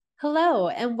Hello,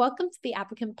 and welcome to the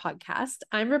Applicant Podcast.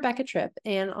 I'm Rebecca Tripp,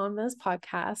 and on this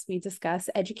podcast, we discuss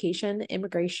education,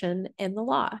 immigration, and the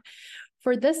law.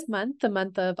 For this month, the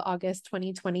month of August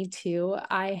 2022,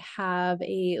 I have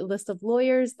a list of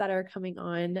lawyers that are coming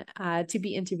on to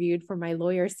be interviewed for my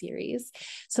lawyer series.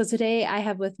 So today I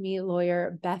have with me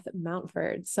lawyer Beth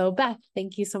Mountford. So Beth,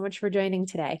 thank you so much for joining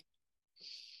today.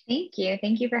 Thank you.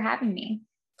 Thank you for having me.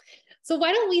 So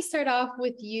why don't we start off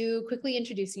with you quickly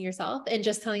introducing yourself and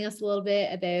just telling us a little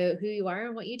bit about who you are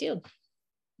and what you do.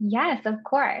 Yes, of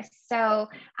course. So,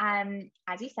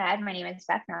 as you said, my name is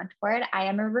Beth Mountford. I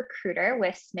am a recruiter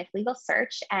with Smith Legal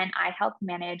Search, and I help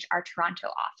manage our Toronto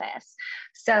office.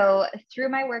 So, through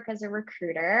my work as a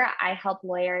recruiter, I help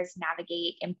lawyers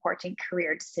navigate important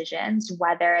career decisions,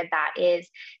 whether that is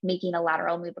making a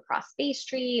lateral move across Bay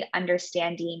Street,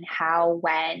 understanding how,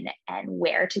 when, and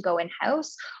where to go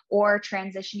in-house, or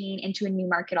transitioning into a new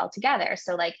market altogether.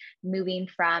 So, like moving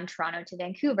from Toronto to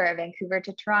Vancouver, Vancouver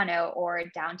to Toronto, or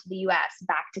down to the US,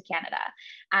 back to Canada.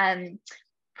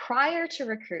 Prior to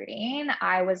recruiting,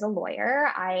 I was a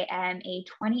lawyer. I am a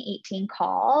 2018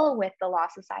 call with the Law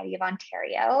Society of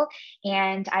Ontario,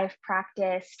 and I've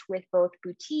practiced with both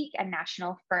boutique and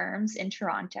national firms in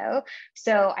Toronto.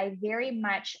 So I very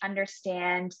much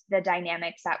understand the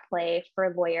dynamics at play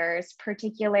for lawyers,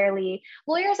 particularly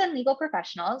lawyers and legal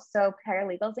professionals, so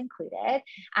paralegals included,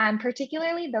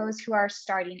 particularly those who are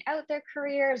starting out their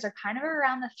careers or kind of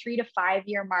around the 3 to 5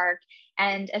 year mark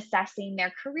and assessing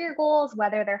their career goals,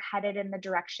 whether they're headed in the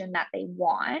direction that they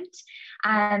want.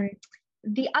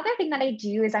 The other thing that I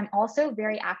do is I'm also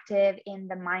very active in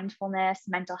the mindfulness,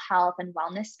 mental health, and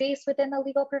wellness space within the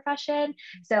legal profession.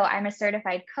 So I'm a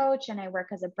certified coach and I work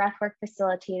as a breathwork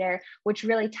facilitator, which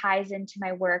really ties into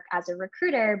my work as a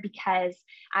recruiter because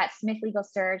at Smith Legal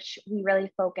Search, we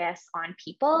really focus on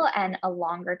people and a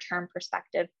longer term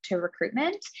perspective to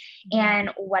recruitment.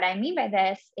 And what I mean by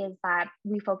this is that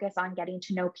we focus on getting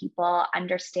to know people,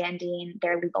 understanding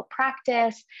their legal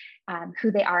practice,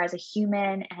 who they are as a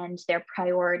human, and their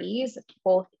priorities,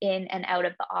 both in and out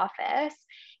of the office.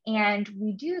 And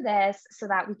we do this so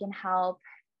that we can help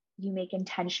you make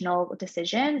intentional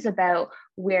decisions about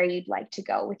where you'd like to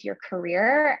go with your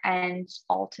career and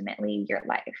ultimately your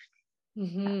life.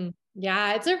 Mm-hmm.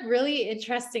 Yeah, it's a really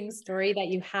interesting story that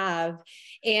you have.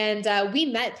 And we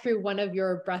met through one of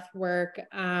your breathwork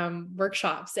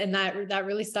workshops, and that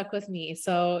really stuck with me.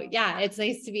 So yeah, it's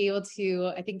nice to be able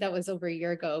to, I think that was over a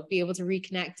year ago, be able to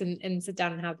reconnect and sit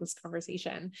down and have this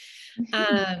conversation.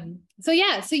 So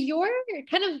yeah, so you're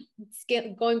kind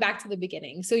of going back to the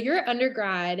beginning. So your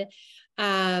undergrad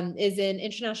is in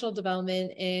international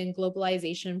development and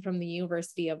globalization from the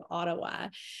University of Ottawa.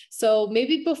 So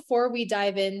maybe before we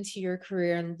dive into your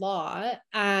career in law,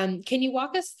 can you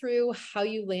walk us through how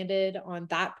you landed on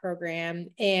that program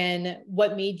and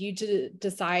what made you to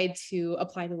decide to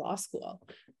apply to law school?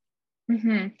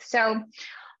 So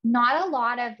not a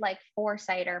lot of like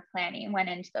foresight or planning went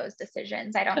into those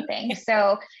decisions, I don't think.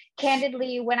 So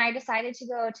candidly, when I decided to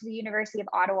go to the University of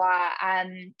Ottawa,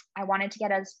 I wanted to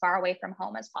get as far away from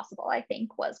home as possible, I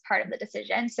think was part of the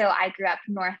decision. So I grew up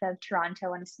north of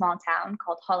Toronto in a small town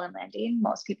called Holland Landing.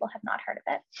 Most people have not heard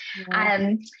of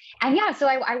it. Yeah. So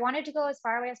I wanted to go as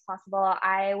far away as possible.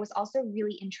 I was also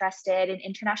really interested in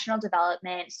international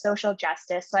development, social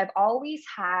justice. So I've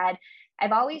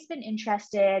always been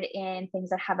interested in things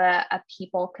that have a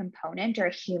people component or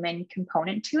a human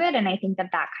component to it. And I think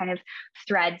that kind of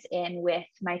threads in with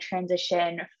my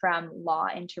transition from law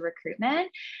into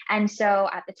recruitment. And so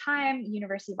at the time,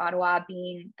 University of Ottawa,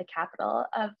 being the capital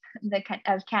of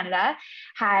Canada,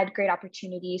 had great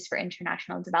opportunities for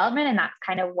international development. And that's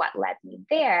kind of what led me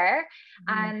there.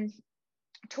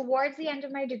 Towards the end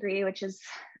of my degree, which is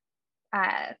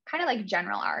kind of like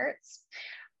general arts,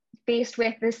 faced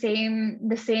with the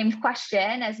same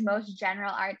question as most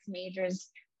general arts majors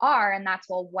are, and that's,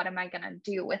 well, what am I going to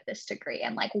do with this degree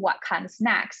and like what comes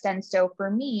next? And so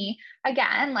for me,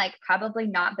 again, like probably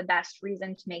not the best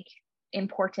reason to make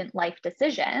important life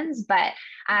decisions, but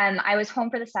I was home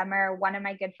for the summer. One of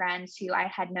my good friends who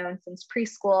I had known since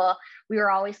preschool, we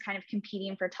were always kind of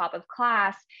competing for top of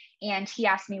class, and he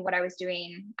asked me what I was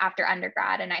doing after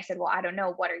undergrad, and I said, well, I don't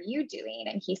know, what are you doing?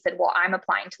 And he said, well, I'm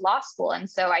applying to law school. And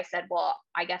so I said, well,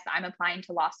 I guess I'm applying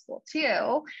to law school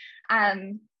too.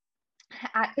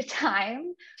 At the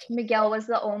time, McGill was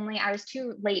I was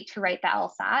too late to write the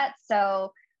LSAT,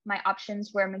 so my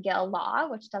options were McGill Law,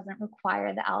 which doesn't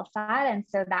require the LSAT. And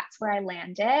so that's where I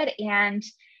landed. And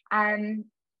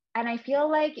I feel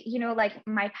like, like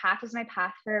my path is my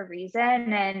path for a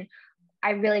reason. And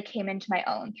I really came into my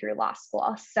own through law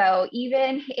school. So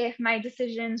even if my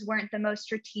decisions weren't the most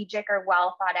strategic or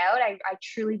well thought out, I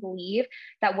truly believe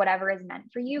that whatever is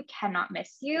meant for you cannot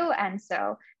miss you. And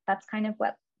so that's kind of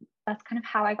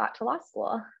how I got to law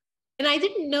school. And I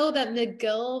didn't know that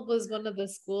McGill was one of the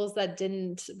schools that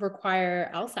didn't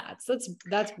require LSATs.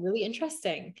 That's really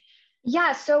interesting.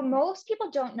 Yeah, so most people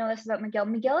don't know this about McGill.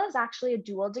 McGill is actually a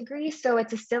dual degree. So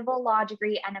it's a civil law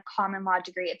degree and a common law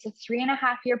degree. It's a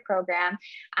 3.5-year program.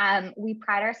 We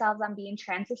pride ourselves on being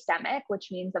trans-systemic, which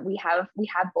means that we have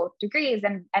both degrees.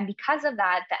 And because of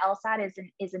that, the LSAT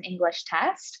is an English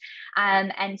test.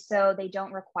 And so they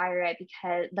don't require it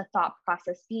because the thought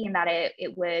process being that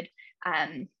it would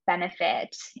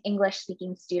benefit English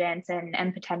speaking students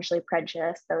and potentially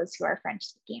prejudice those who are French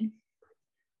speaking.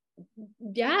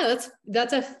 Yeah,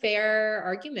 that's a fair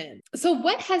argument. So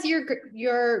what has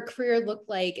your career looked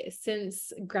like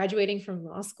since graduating from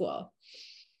law school?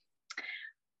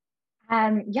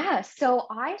 So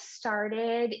I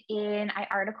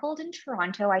articled in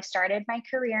Toronto. I started my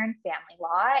career in family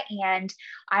law, and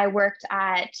I worked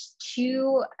at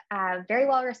two very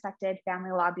well-respected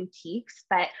family law boutiques.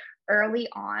 But early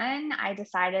on, I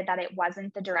decided that it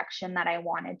wasn't the direction that I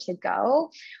wanted to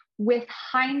go. With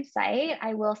hindsight,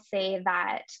 I will say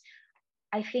that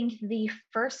I think the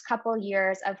first couple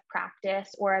years of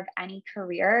practice or of any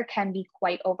career can be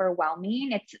quite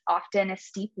overwhelming. It's often a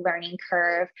steep learning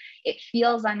curve. It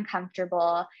feels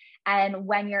uncomfortable. And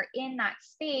when you're in that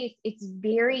space, it's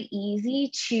very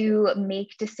easy to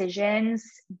make decisions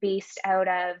based out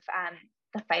of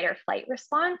the fight or flight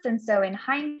response. And so in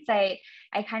hindsight,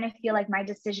 I kind of feel like my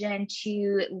decision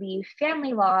to leave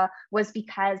family law was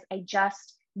because I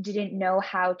just didn't know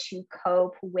how to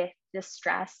cope with the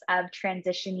stress of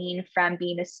transitioning from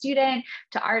being a student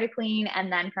to articling,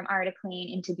 and then from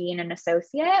articling into being an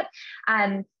associate.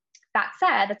 That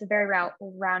said, that's a very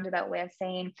roundabout way of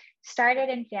saying started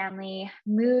in family,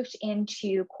 moved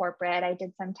into corporate. I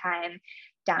did some time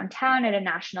downtown at a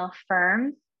national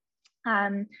firm.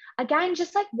 Again,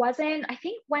 just like I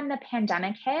think when the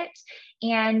pandemic hit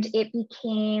and it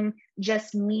became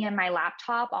just me and my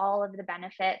laptop, all of the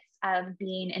benefits of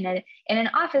being in an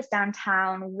office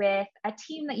downtown with a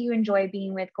team that you enjoy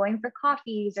being with, going for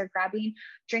coffees or grabbing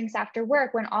drinks after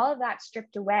work, when all of that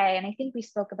stripped away, and I think we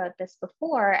spoke about this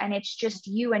before, and it's just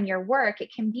you and your work,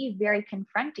 it can be very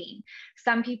confronting.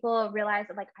 Some people realize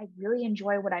that, like, I really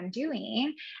enjoy what I'm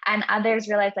doing, and others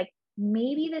realize, like,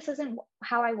 maybe this isn't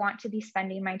how I want to be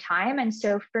spending my time. And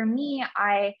so for me,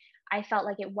 I felt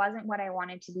like it wasn't what I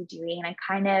wanted to be doing. I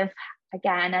kind of,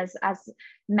 again, as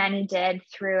many did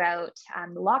throughout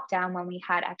the lockdown when we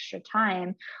had extra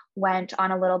time, went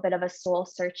on a little bit of a soul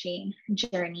searching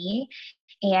journey,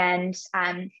 and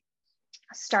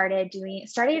started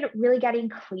really getting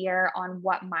clear on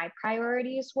what my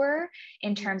priorities were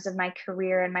in terms of my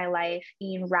career and my life,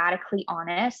 being radically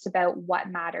honest about what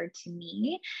mattered to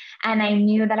me. And I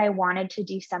knew that I wanted to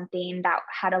do something that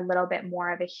had a little bit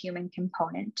more of a human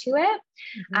component to it.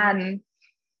 Mm-hmm.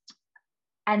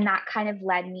 And that kind of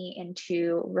led me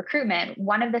into recruitment.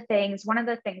 One of the things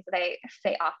that I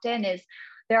say often is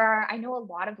I know a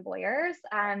lot of lawyers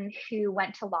who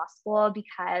went to law school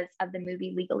because of the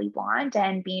movie Legally Blonde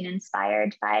and being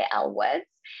inspired by Elle Woods.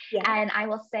 Yeah. And I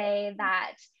will say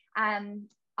that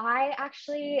I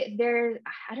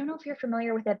don't know if you're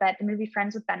familiar with it, but the movie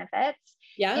Friends with Benefits.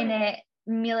 Yeah. In it,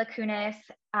 Mila Kunis,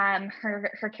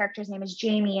 her character's name is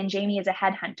Jamie, and Jamie is a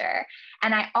headhunter.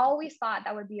 And I always thought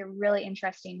that would be a really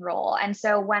interesting role. And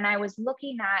so when I was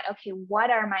looking at, okay, what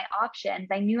are my options?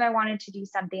 I knew I wanted to do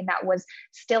something that was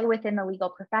still within the legal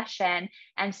profession.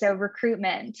 And so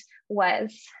recruitment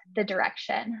was the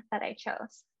direction that I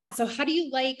chose. So how do you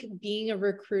like being a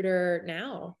recruiter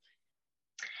now?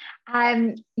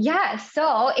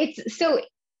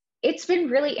 It's been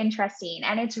really interesting,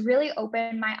 and it's really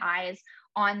opened my eyes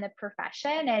on the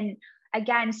profession. And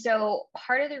again, so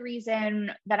part of the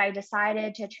reason that I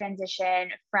decided to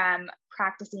transition from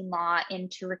practicing law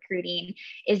into recruiting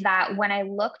is that when I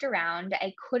looked around,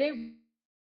 I couldn't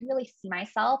really see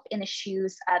myself in the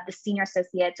shoes of the senior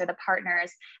associates or the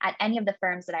partners at any of the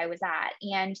firms that I was at.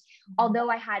 And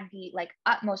although I had the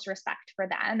utmost respect for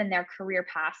them and their career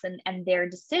paths and their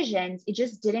decisions, it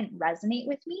just didn't resonate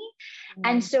with me.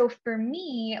 And so for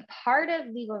me, part of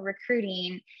legal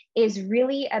recruiting is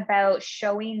really about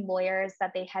showing lawyers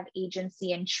that they have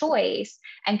agency and choice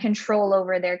and control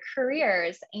over their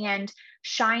careers, and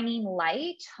shining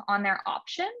light on their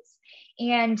options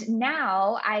And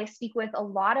now I speak with a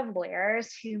lot of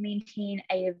lawyers who maintain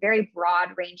a very broad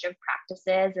range of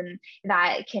practices, and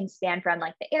that can span from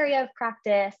like the area of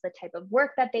practice, the type of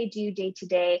work that they do day to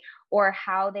day, or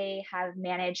how they have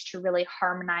managed to really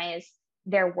harmonize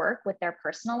their work with their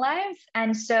personal lives.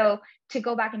 And so to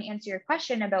go back and answer your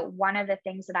question about one of the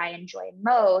things that I enjoy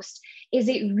most is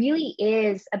it really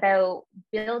is about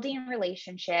building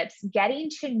relationships,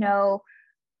 getting to know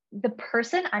the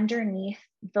person underneath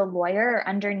the lawyer or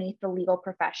underneath the legal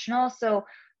professional. So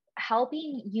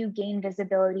helping you gain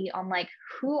visibility on like,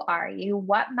 who are you?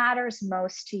 What matters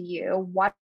most to you?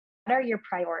 What are your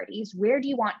priorities? Where do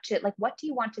you want to, like, what do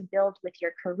you want to build with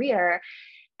your career?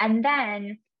 And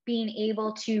then being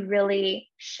able to really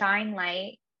shine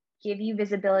light, give you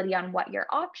visibility on what your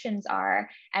options are,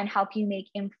 and help you make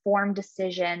informed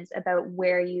decisions about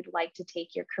where you'd like to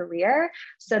take your career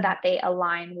so that they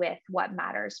align with what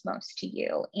matters most to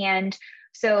you. And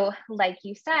so, like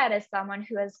you said, as someone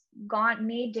who has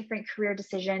made different career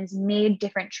decisions, made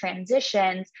different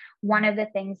transitions, one of the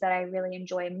things that I really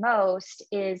enjoy most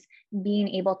is being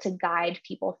able to guide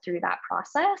people through that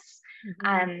process.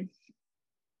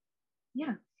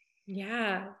 Yeah.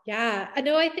 Yeah. I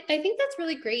know. I think that's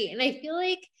really great. And I feel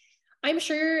like I'm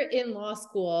sure in law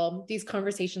school, these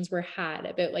conversations were had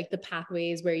about like the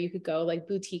pathways where you could go, like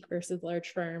boutique versus large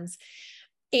firms.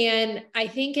 And I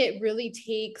think it really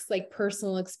takes like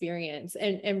personal experience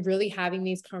and really having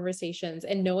these conversations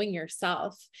and knowing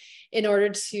yourself in order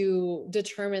to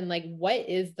determine like what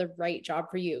is the right job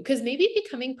for you. Because maybe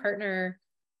becoming partner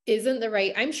isn't the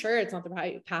right, I'm sure it's not the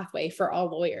right pathway for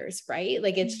all lawyers, right?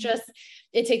 Like it's just,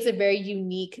 it takes a very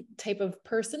unique type of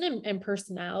person and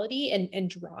personality and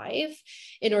drive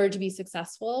in order to be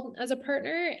successful as a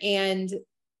partner. And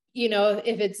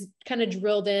if it's kind of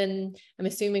drilled in, I'm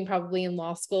assuming probably in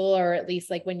law school, or at least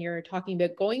like when you're talking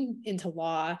about going into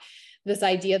law, this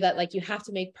idea that like you have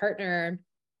to make partner,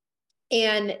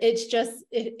 and it's just,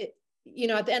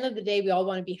 at the end of the day, we all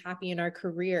want to be happy in our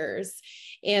careers.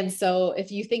 And so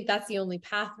if you think that's the only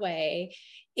pathway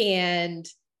and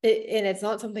it's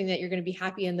not something that you're going to be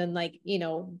happy in, then like,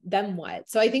 then what?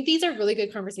 So I think these are really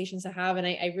good conversations to have. And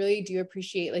I really do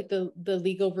appreciate like the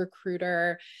legal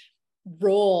recruiter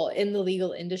role in the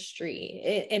legal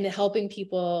industry and helping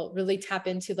people really tap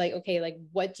into like, okay, like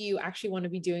what do you actually want to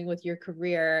be doing with your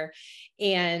career?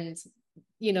 And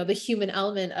the human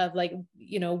element of like,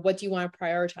 what do you want to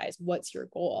prioritize? What's your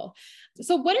goal?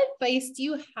 So what advice do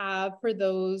you have for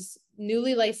those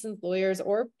newly licensed lawyers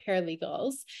or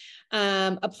paralegals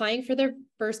applying for their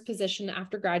first position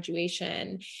after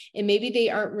graduation, and maybe they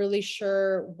aren't really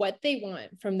sure what they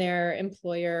want from their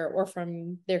employer or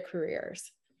from their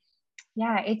careers?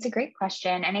 Yeah, it's a great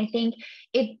question. And I think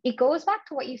it goes back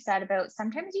to what you said about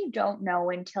sometimes you don't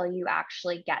know until you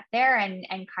actually get there. And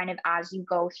kind of as you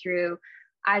go through,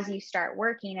 as you start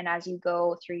working and as you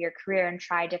go through your career and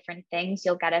try different things,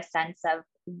 you'll get a sense of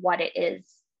what it is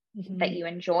that you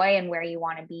enjoy and where you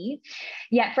want to be.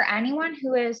 Yet for anyone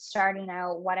who is starting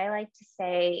out, what I like to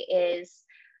say is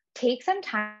take some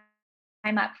time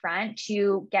up front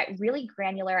to get really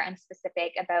granular and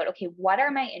specific about, okay, what are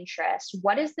my interests?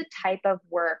 What is the type of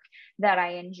work that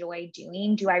I enjoy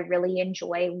doing? Do I really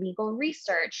enjoy legal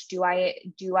research? Do I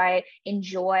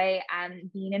enjoy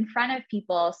being in front of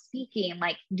people speaking?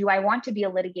 Like, do I want to be a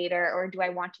litigator or do I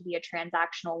want to be a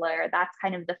transactional lawyer? That's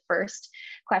kind of the first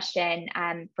question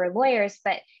for lawyers.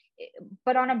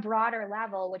 But on a broader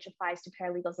level, which applies to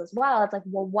paralegals as well, it's like,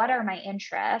 well, what are my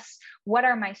interests? What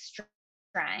are my strengths?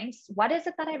 What is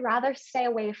it that I'd rather stay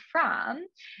away from?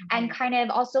 And kind of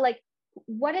also like,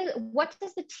 what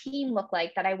does the team look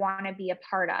like that I want to be a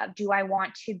part of? Do I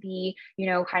want to be,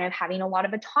 kind of having a lot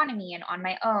of autonomy and on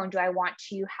my own? Do I want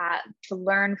to have to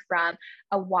learn from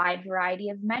a wide variety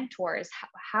of mentors?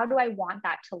 How do I want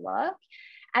that to look?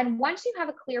 And once you have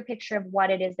a clear picture of what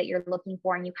it is that you're looking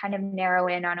for and you kind of narrow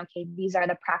in on, okay, these are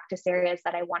the practice areas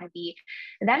that I want to be,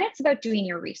 then it's about doing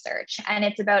your research. And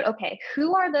it's about, okay,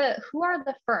 who are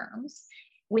the firms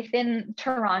within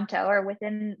Toronto or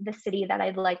within the city that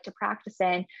I'd like to practice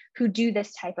in who do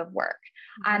this type of work?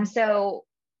 So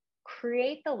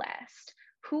create the list.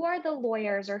 Who are the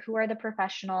lawyers or who are the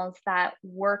professionals that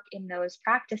work in those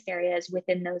practice areas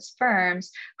within those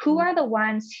firms? Who are the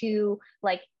ones who,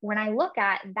 like, when I look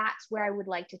at, that's where I would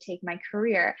like to take my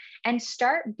career, and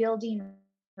start building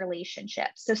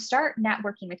relationships. So start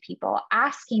networking with people,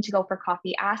 asking to go for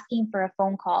coffee, asking for a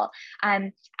phone call,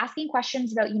 asking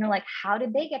questions about, like, how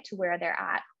did they get to where they're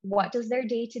at? What does their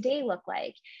day-to-day look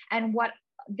like? And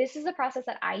this is a process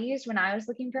that I used when I was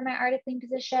looking for my articling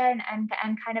position and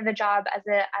kind of a job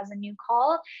as a new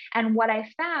call. And what I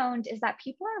found is that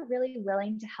people are really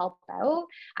willing to help out,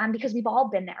 because we've all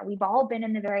been there. We've all been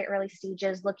in the very early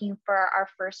stages looking for our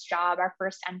first job, our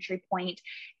first entry point.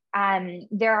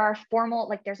 There's a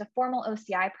formal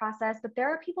OCI process, but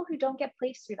there are people who don't get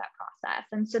placed through that process.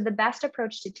 And so the best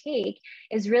approach to take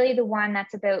is really the one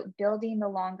that's about building the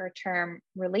longer term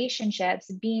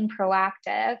relationships, being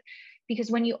proactive,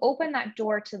 because when you open that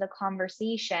door to the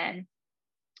conversation,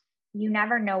 you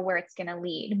never know where it's going to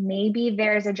lead. Maybe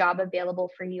there's a job available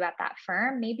for you at that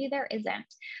firm. Maybe there isn't.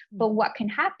 But what can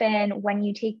happen when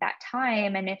you take that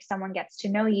time, and if someone gets to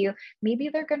know you, maybe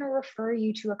they're going to refer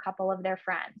you to a couple of their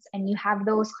friends and you have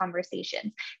those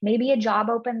conversations. Maybe a job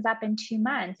opens up in 2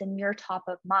 months and you're top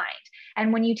of mind.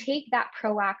 And when you take that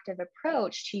proactive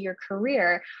approach to your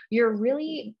career, you're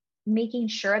really making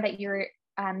sure that you're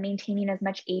maintaining as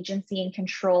much agency and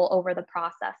control over the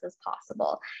process as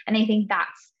possible. And I think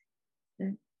that's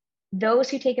those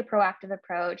who take a proactive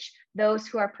approach, those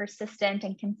who are persistent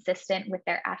and consistent with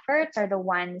their efforts, are the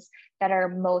ones that are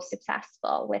most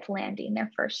successful with landing their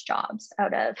first jobs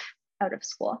out of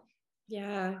school.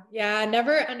 Yeah.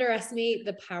 Never underestimate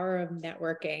the power of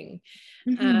networking.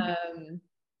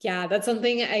 Yeah, that's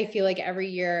something I feel like every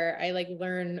year I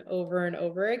learn over and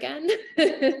over again.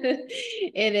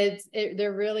 And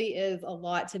there really is a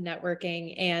lot to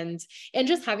networking and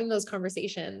just having those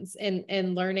conversations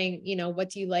and learning,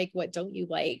 what do you like? What don't you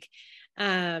like?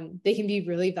 They can be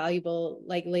really valuable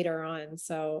later on.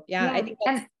 So yeah. I think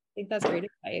that's great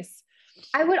advice.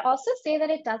 I would also say that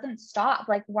it doesn't stop.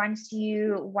 Once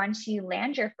you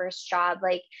land your first job,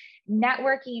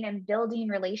 networking and building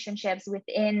relationships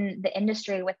within the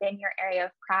industry, within your area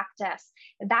of practice,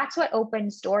 that's what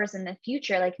opens doors in the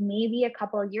future. Maybe a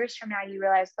couple of years from now, you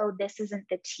realize, oh, this isn't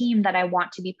the team that I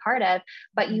want to be part of,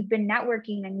 but you've been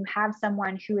networking and you have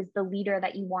someone who is the leader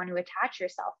that you want to attach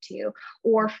yourself to.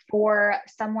 Or for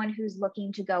someone who's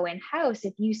looking to go in-house,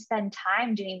 if you spend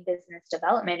time doing business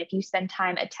development, if you spend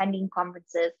time attending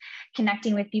conferences,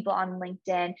 connecting with people on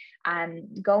LinkedIn,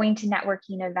 going to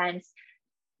networking events,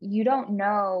 you don't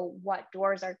know what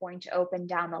doors are going to open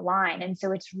down the line. And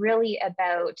so it's really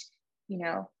about,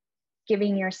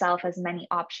 giving yourself as many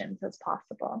options as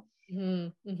possible.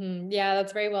 Yeah,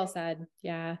 that's very well said.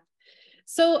 Yeah.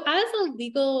 So as a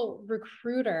legal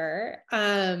recruiter,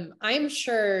 I'm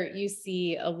sure you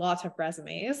see a lot of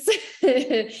resumes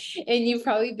and you've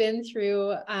probably been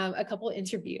through a couple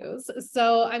interviews.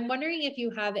 So I'm wondering if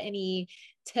you have any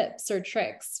tips or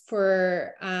tricks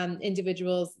for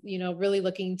individuals, really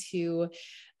looking to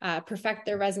perfect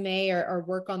their resume or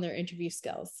work on their interview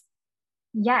skills.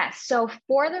 Yes. So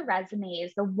for the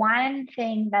resumes, the one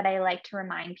thing that I like to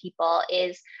remind people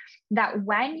is that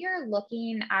when you're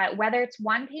looking at whether it's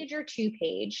 1 page or 2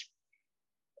 page,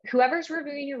 whoever's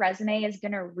reviewing your resume is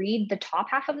going to read the top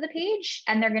half of the page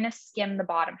and they're going to skim the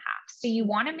bottom half. So you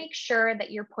want to make sure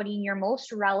that you're putting your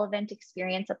most relevant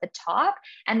experience at the top,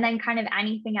 and then kind of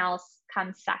anything else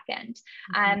comes second.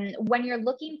 When you're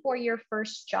looking for your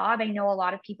first job, I know a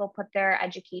lot of people put their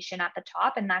education at the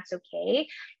top, and that's okay.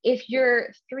 If you're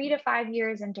 3 to 5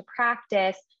 years into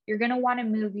practice, you're going to want to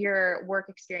move your work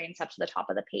experience up to the top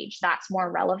of the page. That's more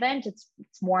relevant. It's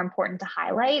more important to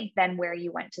highlight than where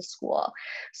you went to school.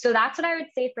 So that's what I would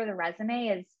say for the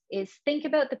resume is think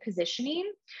about the positioning.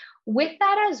 With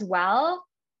that as well,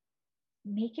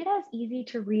 make it as easy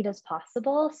to read as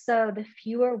possible. So the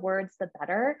fewer words, the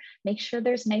better. Make sure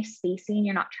there's nice spacing.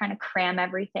 You're not trying to cram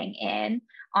everything in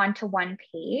onto 1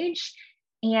 page.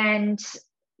 And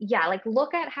yeah,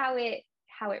 look at how it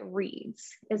reads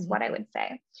is what I would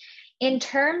say. In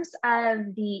terms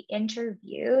of the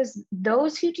interviews,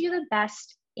 those who do the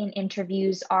best in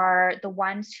interviews are the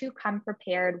ones who come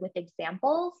prepared with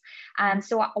examples.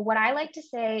 So what I like to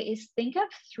say is think of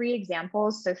 3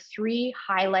 examples, so 3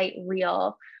 highlight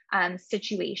reel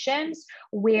situations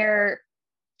where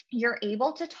you're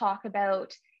able to talk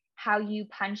about how you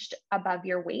punched above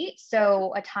your weight.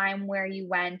 So a time where you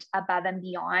went above and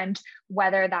beyond,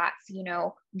 whether that's,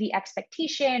 the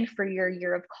expectation for your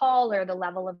year of call or the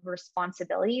level of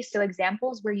responsibility. So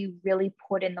examples where you really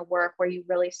put in the work, where you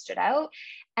really stood out.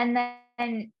 And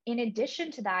then in addition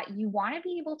to that, you want to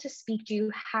be able to speak to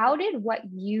how did what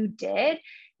you did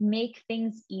make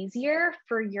things easier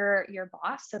for your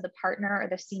boss, so the partner or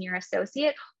the senior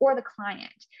associate or the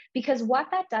client. Because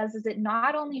what that does is it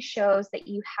not only shows that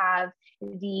you have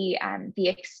the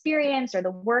experience or the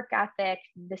work ethic,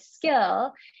 the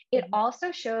skill, it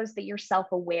also shows that you're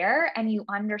self-aware and you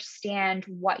understand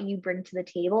what you bring to the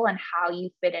table and how you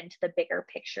fit into the bigger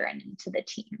picture and into the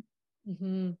team.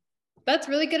 Mm-hmm. That's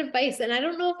really good advice. And I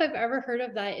don't know if I've ever heard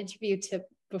of that interview tip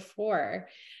before.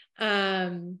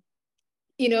 You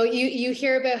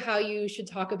hear about how you should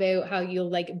talk about how you'll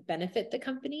like benefit the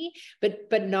company,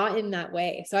 but not in that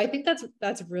way. So I think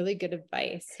that's really good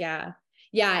advice. Yeah.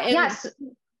 Yeah. And Yes.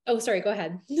 oh, sorry, go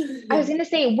ahead. I was going to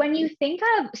say, when you think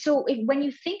of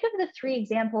the three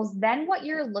examples, then what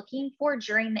you're looking for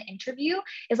during the interview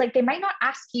is like, they might not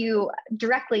ask you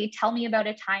directly, tell me about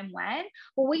a time when,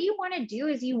 but what you want to do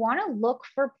is you want to look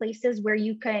for places where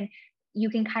you can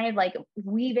kind of like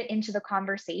weave it into the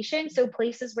conversation. So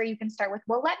places where you can start with,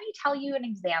 well, let me tell you an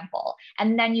example,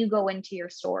 and then you go into your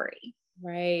story.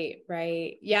 Right.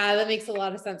 Yeah, that makes a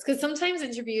lot of sense. Because sometimes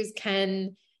interviews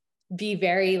can be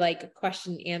very like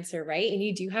question answer, right? And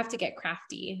you do have to get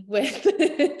crafty with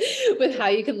with how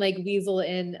you can like weasel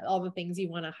in all the things you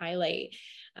want to highlight.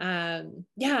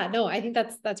 Yeah, no, I think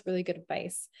that's really good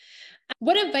advice.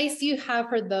 What advice do you have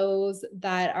for those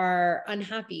that are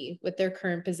unhappy with their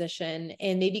current position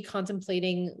and maybe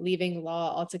contemplating leaving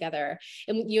law altogether?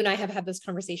 And you and I have had this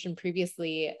conversation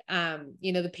previously.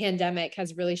 The pandemic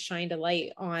has really shined a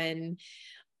light on,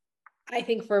 I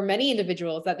think, for many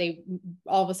individuals, that they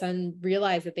all of a sudden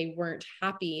realize that they weren't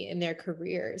happy in their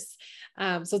careers.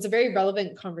 So it's a very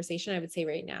relevant conversation, I would say,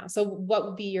 right now. So what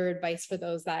would be your advice for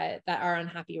those that are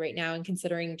unhappy right now and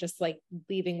considering just like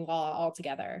leaving law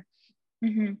altogether?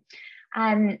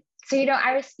 Mm-hmm. So,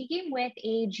 I was speaking with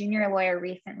a junior lawyer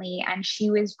recently, and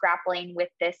she was grappling with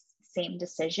this same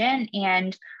decision.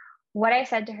 And what I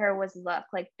said to her was, look,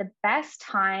 like the best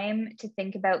time to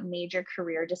think about major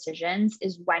career decisions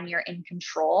is when you're in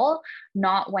control,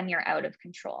 not when you're out of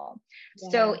control. Yeah.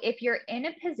 So if you're in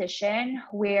a position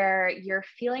where you're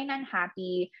feeling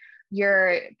unhappy,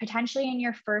 you're potentially in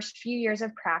your first few years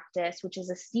of practice, which is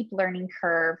a steep learning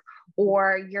curve,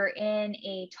 or you're in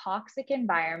a toxic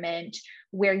environment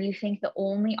where you think the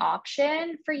only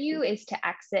option for you is to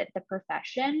exit the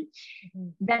profession,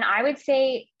 then I would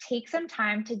say take some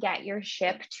time to get your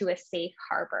ship to a safe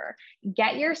harbor.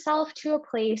 Get yourself to a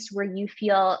place where you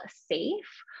feel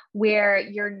safe, where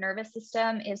your nervous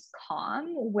system is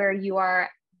calm, where you are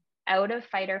out of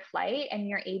fight or flight and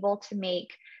you're able to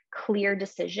make clear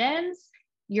decisions.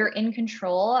 You're in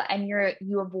control and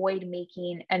you avoid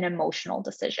making an emotional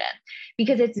decision,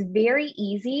 because it's very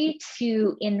easy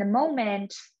to, in the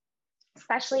moment,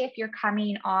 especially if you're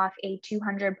coming off a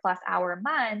 200+ hour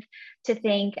month, to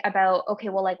think about, okay,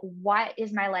 well, like, what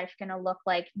is my life going to look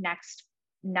like next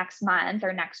month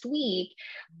or next week?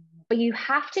 But you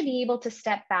have to be able to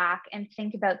step back and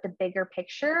think about the bigger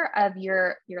picture of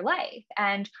your life,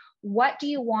 and what do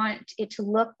you want it to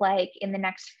look like in the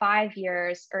next 5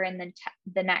 years or in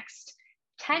the next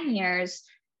 10 years,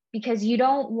 because you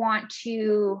don't want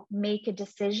to make a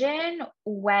decision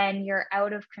when you're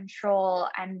out of control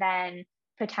and then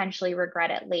potentially regret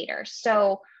it later.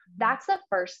 So that's the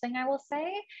first thing I will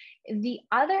say. The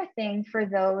other thing, for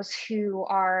those who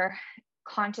are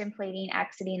contemplating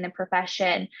exiting the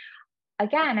profession,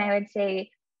 again, I would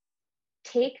say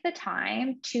take the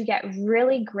time to get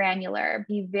really granular.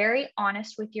 Be very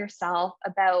honest with yourself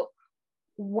about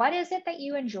what is it that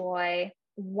you enjoy,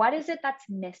 what is it that's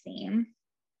missing,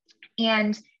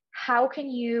 and how can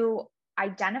you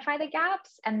identify the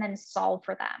gaps and then solve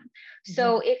for them. Mm-hmm.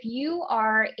 So if you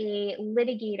are a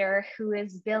litigator who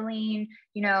is billing,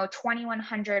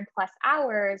 2,100+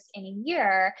 hours in a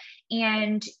year,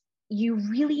 and you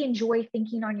really enjoy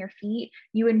thinking on your feet,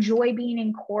 you enjoy being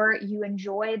in court, you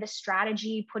enjoy the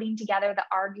strategy, putting together the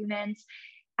arguments,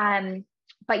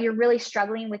 but you're really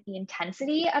struggling with the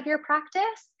intensity of your practice,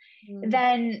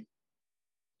 then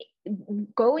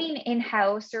going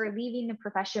in-house or leaving the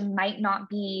profession might not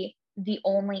be the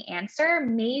only answer.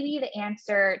 Maybe the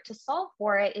answer to solve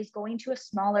for it is going to a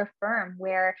smaller firm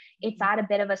where it's at a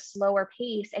bit of a slower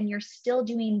pace and you're still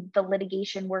doing the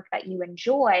litigation work that you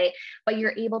enjoy, but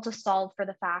you're able to solve for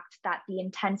the fact that the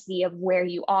intensity of where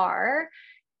you are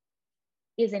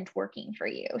isn't working for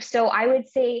you. So I would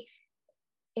say,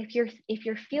 if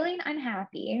you're feeling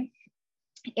unhappy,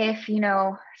 if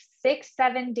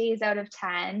 6-7 days out of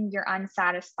 10 you're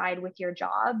unsatisfied with your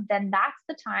job, then that's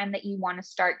the time that you want to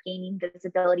start gaining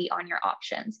visibility on your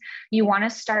options. You want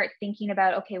to start thinking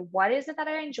about, okay, what is it that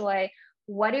I enjoy?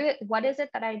 What is it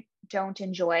that I don't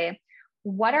enjoy?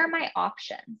 what are my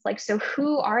options? Like, so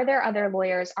who are there other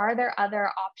lawyers? Are there other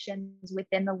options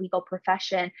within the legal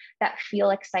profession that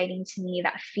feel exciting to me,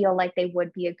 that feel like they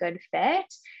would be a good fit?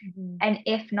 Mm-hmm. And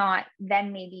if not,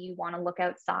 then maybe you want to look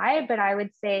outside. But I would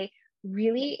say,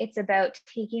 really, it's about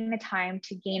taking the time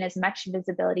to gain as much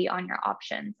visibility on your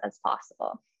options as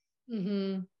possible.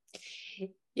 Mm-hmm.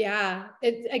 Yeah,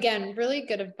 it's again, really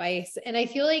good advice. And I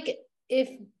feel like if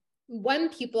when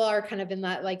people are kind of in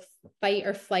that like fight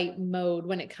or flight mode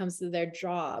when it comes to their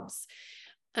jobs,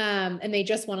 and they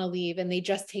just want to leave and they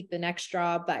just take the next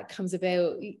job that comes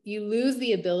about, you lose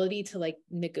the ability to like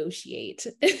negotiate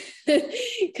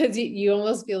because you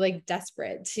almost feel like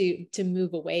desperate to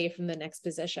move away from the next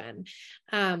position.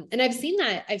 And I've seen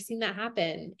that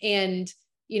happen. And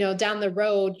down the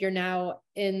road, you're now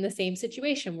in the same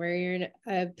situation where you're in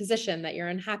a position that you're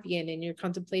unhappy in and you're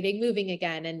contemplating moving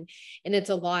again. And it's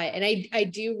a lot. And I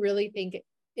do really think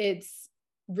it's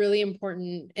really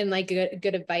important and like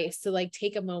good advice to like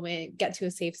take a moment, get to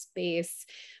a safe space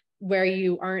where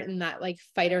you aren't in that like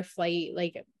fight or flight,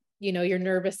 like, your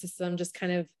nervous system just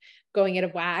kind of going out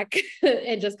of whack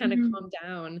and just kind of calm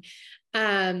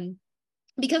down.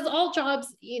 Because all jobs,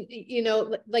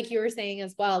 like you were saying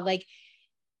as well, like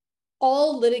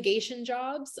all litigation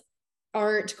jobs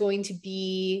aren't going to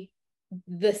be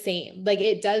the same. Like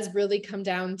it does really come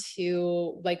down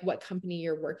to like what company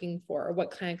you're working for or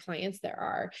what kind of clients there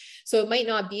are. So it might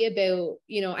not be about,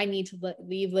 I need to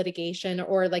leave litigation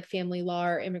or like family law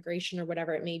or immigration or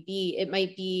whatever it may be. It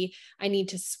might be, I need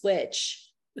to switch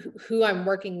who I'm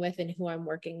working with and who I'm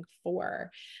working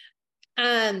for.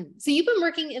 So you've been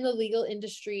working in the legal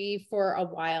industry for a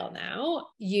while now.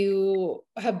 You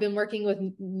have been working with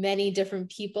many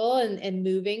different people and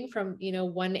moving from,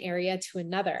 one area to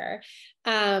another.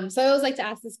 So I always like to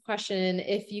ask this question: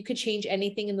 if you could change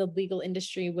anything in the legal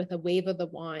industry with a wave of the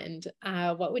wand,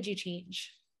 what would you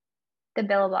change? The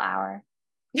billable hour.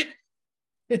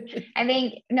 I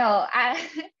think, no,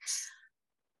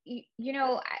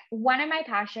 one of my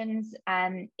passions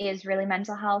is really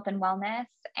mental health and wellness.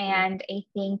 And I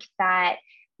think that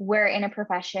we're in a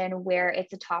profession where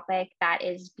it's a topic that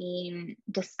is being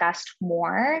discussed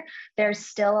more. There's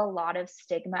still a lot of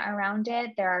stigma around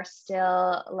it. There are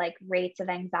still like rates of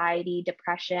anxiety,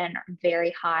 depression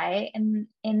very high in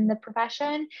the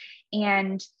profession.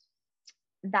 And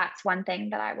that's one thing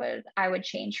that I would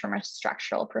change from a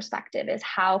structural perspective, is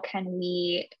how can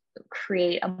we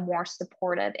create a more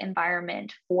supportive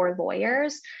environment for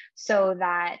lawyers so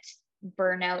that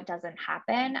burnout doesn't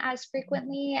happen as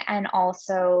frequently, and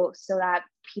also so that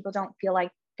people don't feel like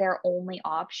their only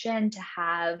option to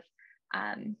have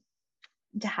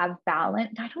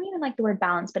balance. I don't even like the word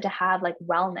balance, but to have like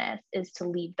wellness is to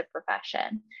leave the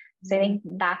profession. So I think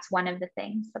that's one of the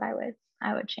things that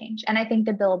I would change. And I think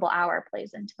the billable hour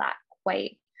plays into that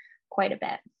quite a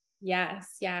bit.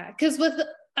 Yes. Yeah. Because with,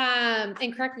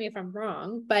 and correct me if I'm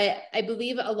wrong, but I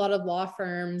believe a lot of law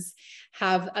firms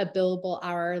have a billable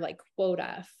hour like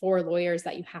quota for lawyers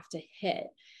that you have to hit.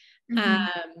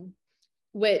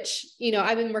 Which,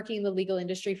 I've been working in the legal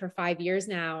industry for 5 years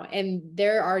now, and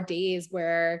there are days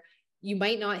where you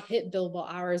might not hit billable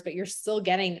hours, but you're still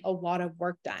getting a lot of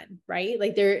work done, right?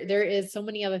 Like there is so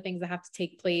many other things that have to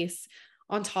take place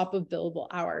on top of billable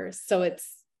hours. So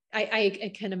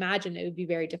I can imagine it would be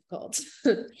very difficult.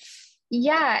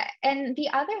 Yeah. And the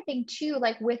other thing too,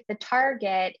 like with the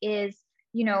target is,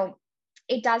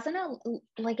 it doesn't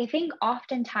like, I think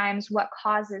oftentimes what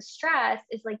causes stress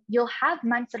is like you'll have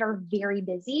months that are very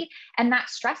busy, and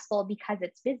that's stressful because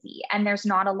it's busy and there's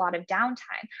not a lot of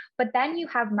downtime. But then you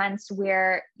have months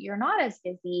where you're not as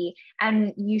busy,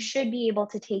 and you should be able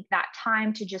to take that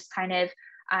time to just kind of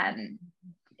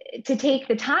to take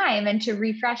the time and to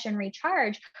refresh and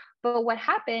recharge. But what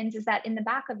happens is that in the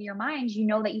back of your mind, you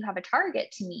know that you have a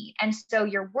target to meet. And so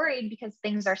you're worried because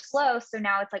things are slow. So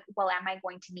now it's like, well, am I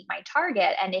going to meet my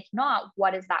target? And if not,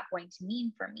 what is that going to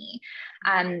mean for me?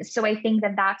 So I think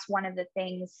that that's one of the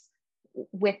things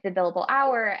with the billable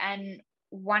hour. And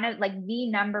one of like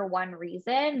the number one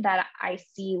reason that I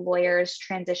see lawyers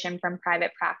transition from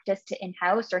private practice to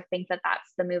in-house, or think that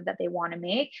that's the move that they want to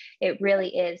make, it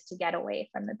really is to get away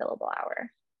from the billable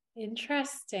hour.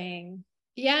 Interesting.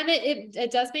 Yeah. And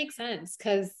it does make sense,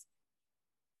 because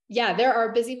yeah, there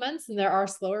are busy months and there are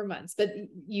slower months, but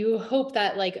you hope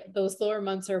that like those slower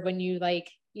months are when you like,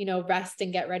 rest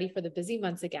and get ready for the busy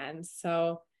months again.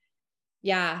 So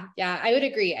yeah, I would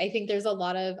agree. I think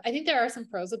there are some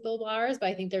pros of billable hours, but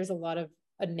I think there's a lot of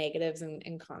negatives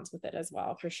and cons with it as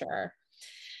well, for sure.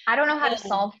 I don't know how to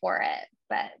solve for it,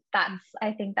 but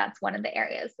I think that's one of the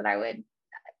areas that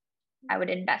I would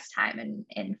invest time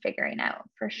in figuring out,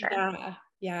 for sure. Yeah.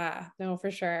 Yeah, no,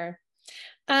 for sure.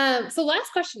 So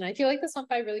last question. I feel like this went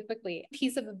by really quickly.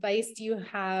 Piece of advice do you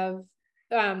have?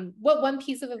 What one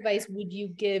piece of advice would you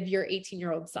give your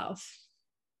 18-year-old self?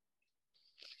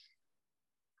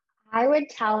 I would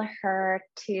tell her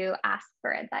to ask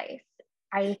for advice.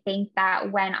 I think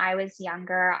that when I was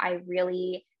younger, I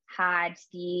really had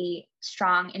the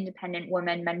strong independent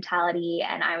woman mentality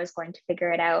and I was going to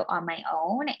figure it out on my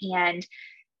own. And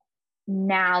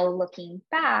now looking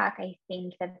back, I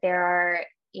think that there are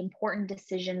important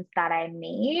decisions that I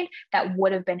made that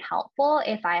would have been helpful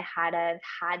if I had have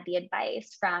had the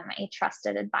advice from a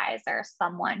trusted advisor,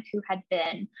 someone who had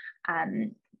been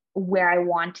where I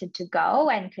wanted to go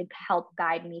and could help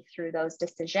guide me through those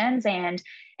decisions. And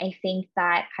I think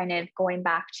that kind of going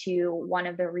back to one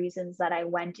of the reasons that I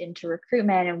went into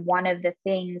recruitment and one of the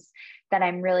things that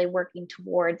I'm really working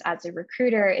towards as a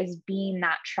recruiter is being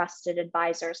that trusted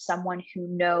advisor, someone who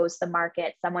knows the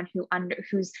market, someone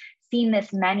who's seen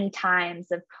this many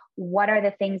times of what are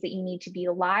the things that you need to be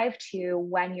alive to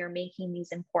when you're making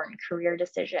these important career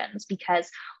decisions. Because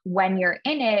when you're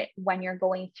in it, when you're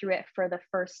going through it for the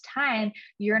first time,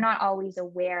 you're not always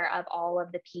aware of all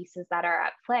of the pieces that are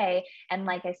at play. And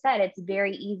like I said, it's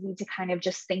very easy to kind of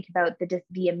just think about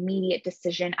the immediate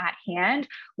decision at hand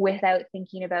without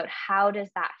thinking about how does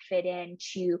that fit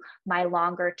into my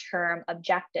longer term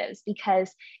objectives.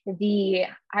 Because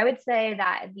I would say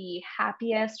that the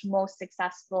happiest, most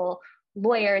successful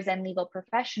lawyers and legal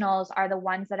professionals are the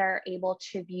ones that are able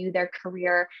to view their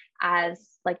career as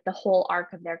like the whole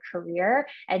arc of their career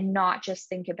and not just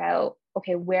think about,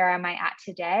 okay, where am I at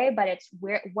today? But it's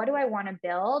what do I want to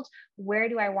build? Where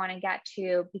do I want to get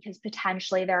to? Because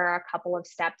potentially there are a couple of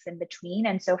steps in between.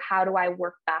 And so how do I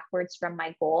work backwards from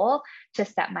my goal to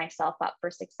set myself up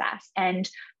for success? And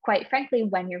quite frankly,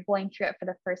 when you're going through it for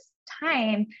the first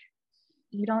time,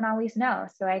 you don't always know.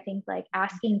 So I think like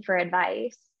asking for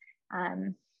advice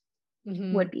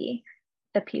would be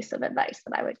the piece of advice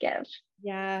that I would give.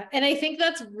 Yeah. And I think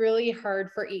that's really hard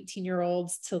for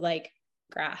 18-year-olds to like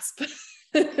grasp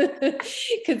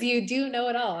because you do know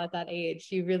it all at that age.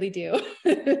 You really do.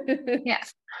 Yeah.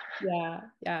 Yeah.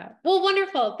 Yeah. Well,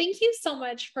 wonderful. Thank you so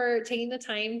much for taking the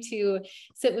time to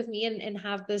sit with me and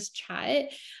have this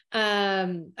chat.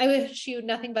 I wish you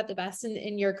nothing but the best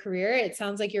in your career. It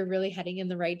sounds like you're really heading in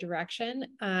the right direction.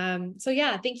 So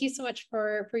yeah, thank you so much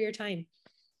for your time.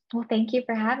 Well, thank you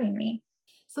for having me.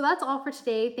 So that's all for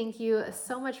today. Thank you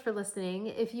so much for listening.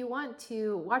 If you want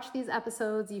to watch these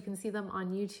episodes, you can see them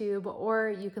on YouTube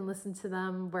or you can listen to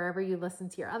them wherever you listen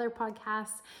to your other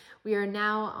podcasts. We are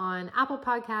now on Apple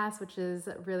Podcasts, which is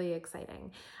really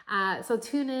exciting. So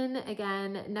tune in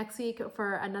again next week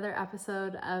for another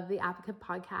episode of the Applicant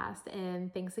Podcast.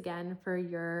 And thanks again for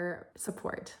your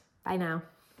support. Bye now.